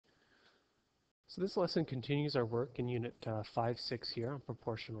So this lesson continues our work in Unit 5-6 here on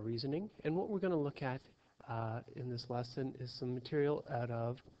proportional reasoning. And what we're going to look at in this lesson is some material out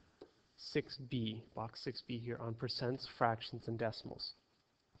of 6b, box 6b here on percents, fractions, and decimals.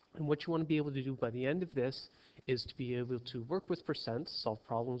 And what you want to be able to do by the end of this is to be able to work with percents, solve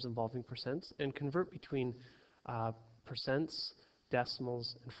problems involving percents, and convert between percents,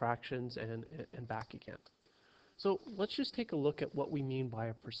 decimals, and fractions, and back again. So let's just take a look at what we mean by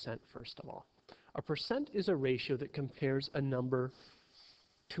a percent first of all. A percent is a ratio that compares a number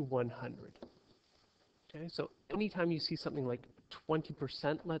to 100. Okay, so anytime you see something like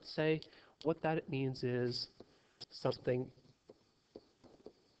 20%, let's say, what that means is something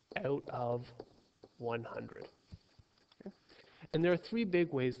out of 100. Okay? And there are three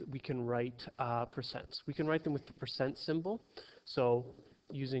big ways that we can write percents. We can write them with the percent symbol. So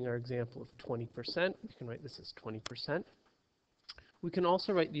using our example of 20%, we can write this as 20%. We can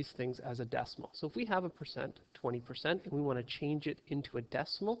also write these things as a decimal. So if we have a percent, 20%, and we want to change it into a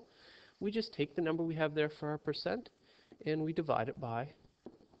decimal, we just take the number we have there for our percent and we divide it by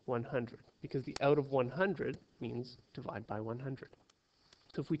 100, because the out of 100 means divide by 100.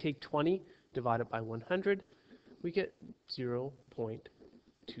 So if we take 20, divide it by 100, we get 0.20.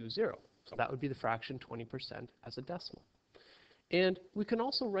 So that would be the fraction 20% as a decimal. And we can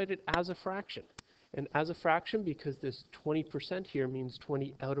also write it as a fraction. And as a fraction, because this 20% here means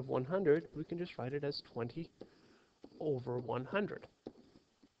 20 out of 100, we can just write it as 20 over 100.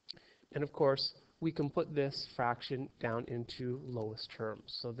 And of course, we can put this fraction down into lowest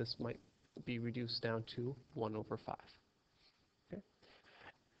terms. So this might be reduced down to 1 over 5. Okay.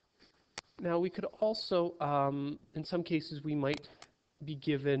 Now we could also, in some cases, we might be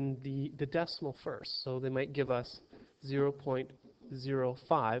given the decimal first. So they might give us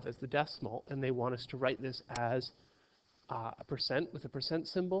 0.05 as the decimal, and they want us to write this as a percent with a percent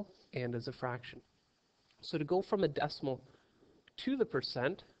symbol and as a fraction. So to go from a decimal to the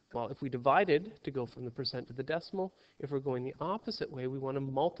percent, well, if we divided to go from the percent to the decimal, if we're going the opposite way, we want to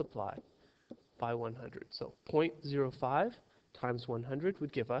multiply by 100. So 0.05 times 100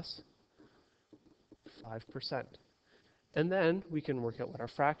 would give us 5%. And then we can work out what our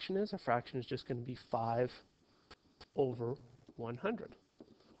fraction is. Our fraction is just going to be 5 over 100.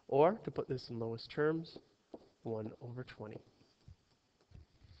 Or, to put this in lowest terms, 1 over 20.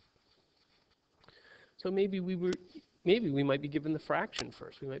 So maybe we might be given the fraction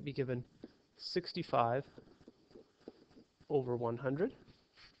first. We might be given 65 over 100.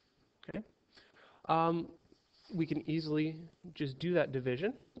 Okay. We can easily just do that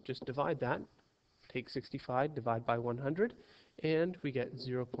division. Just divide that. Take 65, divide by 100, and we get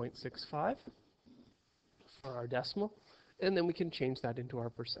 0.65 for our decimal. And then we can change that into our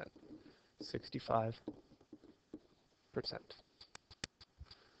percent, 65%.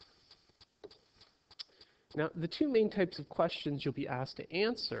 Now, the two main types of questions you'll be asked to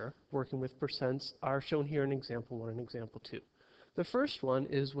answer working with percents are shown here in example 1 and example 2. The first one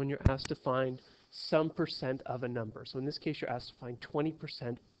is when you're asked to find some percent of a number. So in this case, you're asked to find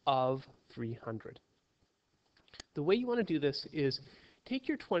 20% of 300. The way you want to do this is take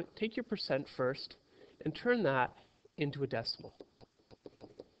your percent first and turn that into a decimal.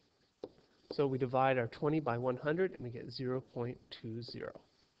 So we divide our 20 by 100 and we get 0.20.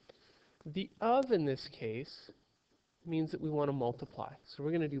 The of in this case means that we want to multiply. So we're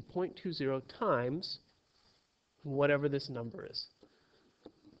going to do 0.20 times whatever this number is.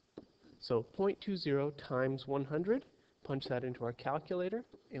 So 0.20 times 100, punch that into our calculator,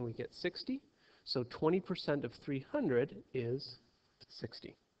 and we get 60. So 20% of 300 is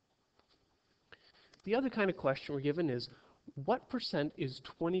 60. The other kind of question we're given is, what percent is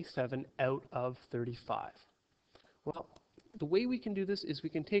 27 out of 35? Well, the way we can do this is we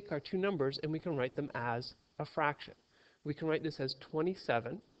can take our two numbers and we can write them as a fraction. We can write this as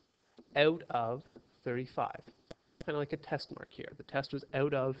 27 out of 35. Kind of like a test mark here. The test was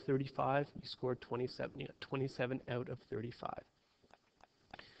out of 35, you scored 27. You got 27 out of 35.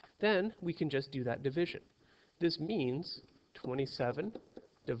 Then we can just do that division. This means 27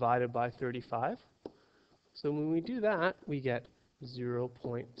 divided by 35. So when we do that, we get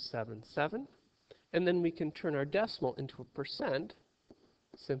 0.77. And then we can turn our decimal into a percent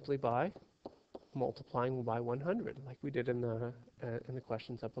simply by multiplying by 100, like we did in the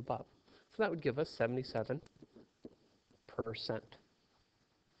questions up above. So that would give us 77%.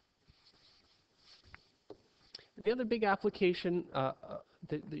 The other big application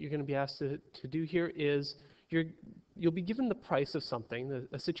that you're going to be asked to do here is you'll be given the price of something,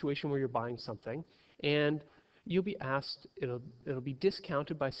 a situation where you're buying something, and you'll be asked, it'll be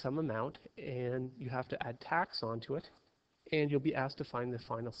discounted by some amount, and you have to add tax onto it, and you'll be asked to find the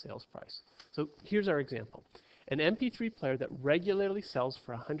final sales price. So here's our example. An MP3 player that regularly sells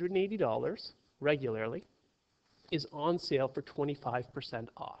for $180 regularly is on sale for 25%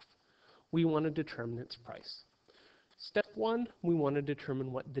 off. We want to determine its price. Step one, we want to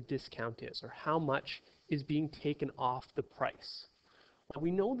determine what the discount is, or how much is being taken off the price. Well,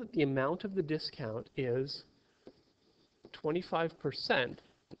 we know that the amount of the discount is 25%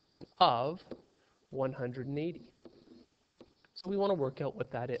 of 180. So we want to work out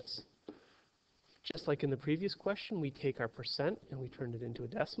what that is. Just like in the previous question, we take our percent and we turn it into a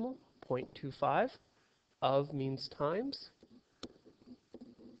decimal. 0.25 of means times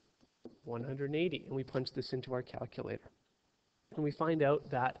 180, and we punch this into our calculator. And we find out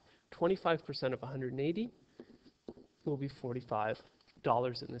that 25% of 180 will be $45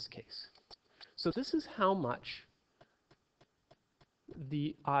 in this case. So this is how much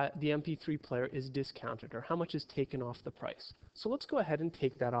the MP3 player is discounted, or how much is taken off the price. So let's go ahead and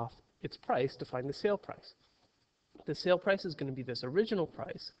take that off its price to find the sale price. The sale price is going to be this original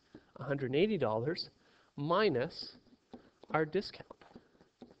price, $180, minus our discount.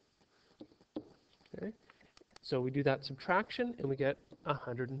 Okay? So we do that subtraction and we get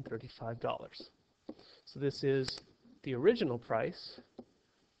 $135. So this is the original price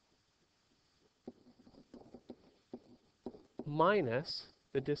minus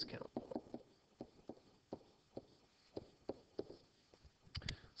the discount.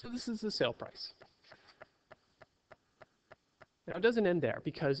 So this is the sale price. Now it doesn't end there,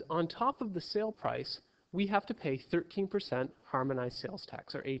 because on top of the sale price, we have to pay 13% harmonized sales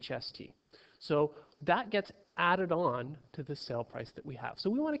tax, or HST. So that gets added on to the sale price that we have. So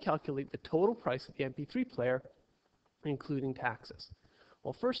we want to calculate the total price of the MP3 player, including taxes.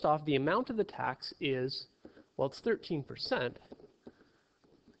 Well, first off, the amount of the tax is, well, it's 13%.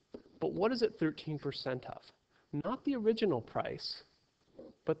 But what is it 13% of? Not the original price,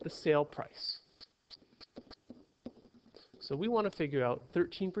 but the sale price. So we want to figure out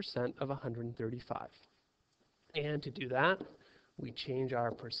 13% of 135. And to do that, we change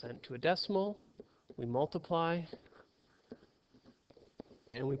our percent to a decimal, we multiply,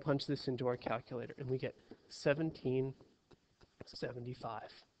 and we punch this into our calculator, and we get 1775.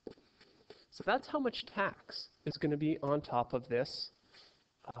 So that's how much tax is going to be on top of this,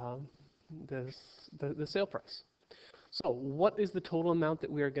 the sale price. So what is the total amount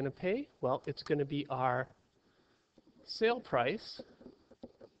that we are going to pay? Well, it's going to be our sale price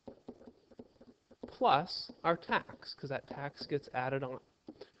plus our tax, because that tax gets added on.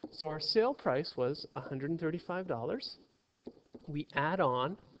 So our sale price was $135. We add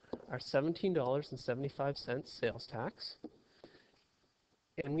on our $17.75 sales tax,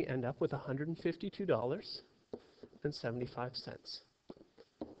 and we end up with $152.75.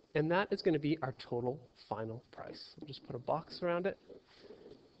 And that is going to be our total final price. We'll just put a box around it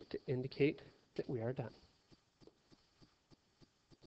to indicate that we are done.